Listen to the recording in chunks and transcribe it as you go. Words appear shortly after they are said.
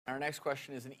Our next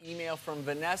question is an email from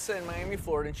Vanessa in Miami,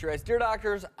 Florida, and she writes, Dear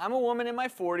doctors, I'm a woman in my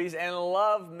 40s and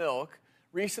love milk.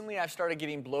 Recently, I've started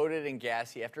getting bloated and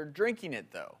gassy after drinking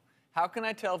it, though. How can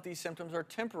I tell if these symptoms are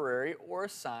temporary or a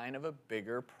sign of a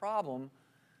bigger problem?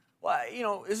 Well, you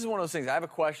know, this is one of those things. I have a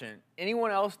question.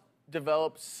 Anyone else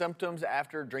develop symptoms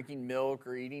after drinking milk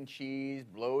or eating cheese,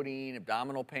 bloating,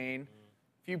 abdominal pain?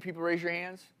 A few people raise your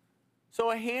hands.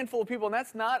 So a handful of people, and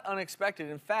that's not unexpected.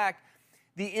 In fact,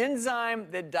 the enzyme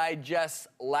that digests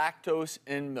lactose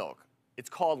in milk, it's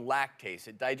called lactase.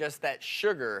 It digests that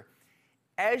sugar.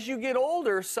 As you get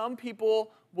older, some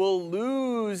people will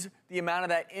lose the amount of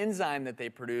that enzyme that they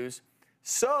produce,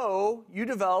 so you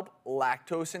develop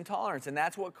lactose intolerance, and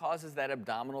that's what causes that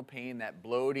abdominal pain, that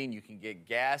bloating. You can get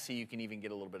gassy, you can even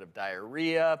get a little bit of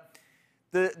diarrhea.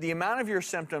 The amount of your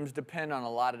symptoms depend on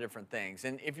a lot of different things,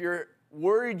 and if you're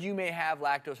worried you may have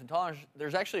lactose intolerance,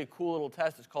 there's actually a cool little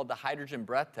test. It's called the hydrogen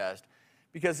breath test,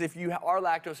 because if you are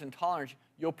lactose intolerant,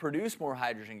 you'll produce more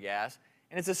hydrogen gas,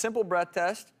 and it's a simple breath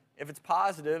test. If it's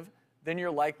positive, then you're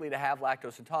likely to have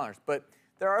lactose intolerance. But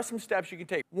there are some steps you can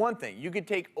take. One thing, you could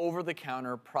take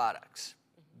over-the-counter products.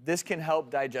 This can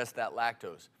help digest that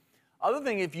lactose. Other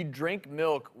thing, if you drink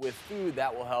milk with food,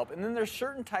 that will help. And then there's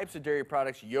certain types of dairy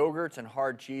products, yogurts and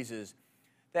hard cheeses,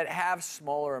 that have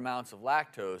smaller amounts of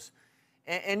lactose.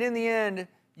 And in the end,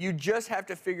 you just have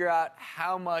to figure out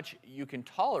how much you can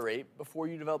tolerate before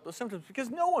you develop those symptoms, because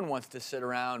no one wants to sit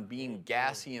around being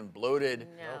gassy and bloated.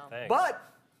 No. But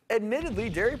admittedly,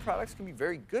 dairy products can be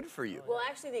very good for you. Well,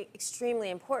 actually, they're extremely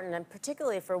important, and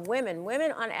particularly for women.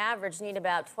 Women, on average, need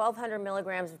about 1,200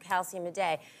 milligrams of calcium a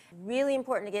day. Really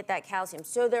important to get that calcium.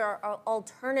 So there are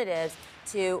alternatives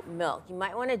to milk. You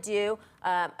might want to do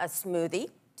a smoothie.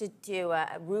 To do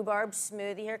a rhubarb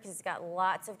smoothie here, because it's got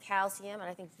lots of calcium, and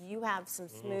I think you have some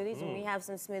smoothies, and we have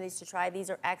some smoothies to try.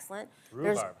 These are excellent.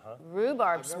 Rhubarb, huh?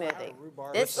 Rhubarb smoothie.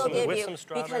 This will give you,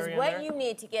 because what you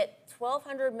need to get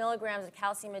 1,200 milligrams of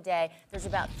calcium a day, there's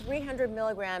about 300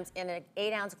 milligrams in an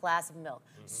 8-ounce glass of milk.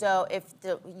 So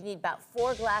you need about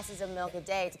 4 glasses of milk a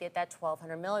day to get that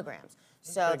 1,200 milligrams.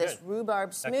 So this rhubarb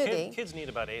smoothie. Kids need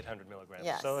about 800 milligrams.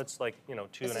 Yes. So it's like, you know,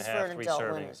 2.5, 3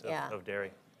 servings of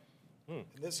dairy.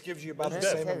 This gives you about the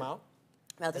same amount?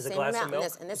 About the same amount in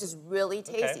this, and this is really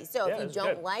tasty. So if you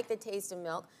don't like the taste of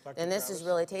milk, then this is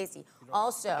really tasty.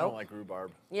 Also, I don't like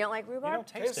rhubarb. You don't like rhubarb? You don't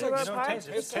taste it. Rhubarb You don't pie? taste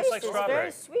it. It tastes like strawberry.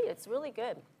 It's very sweet. It's really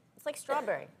good. It's like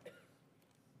strawberry.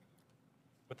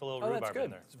 With a little rhubarb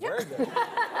in there. It's very good.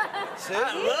 See?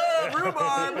 I love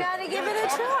rhubarb! You gotta give it a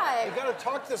try. You gotta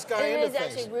talk this guy It into is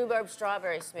things. actually rhubarb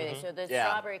strawberry smoothie, so the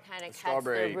strawberry kind of cuts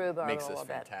the rhubarb makes a little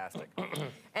this bit. fantastic.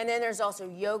 And then there's also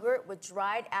yogurt with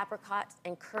dried apricots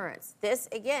and currants. This,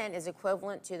 again, is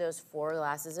equivalent to those 4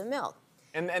 glasses of milk.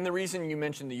 And the reason you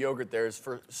mentioned the yogurt there is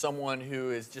for someone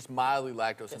who is just mildly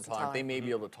lactose intolerant, they may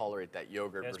be able to tolerate that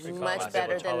yogurt. versus Much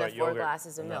better than the 4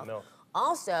 glasses of milk.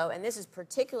 Also, and this is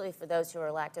particularly for those who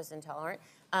are lactose intolerant,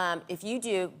 if you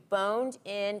do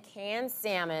boned-in canned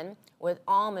salmon with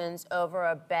almonds over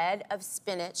a bed of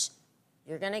spinach,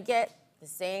 you're going to get the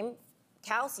same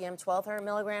calcium, 1,200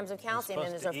 milligrams of calcium,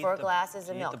 and there's 4 glasses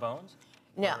of milk. Eat the bones?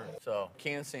 No. So,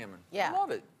 canned salmon. Yeah. I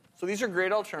love it. So these are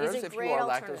great alternatives These are if you great are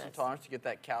alternatives. lactose intolerant to get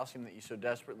that calcium that you so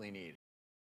desperately need.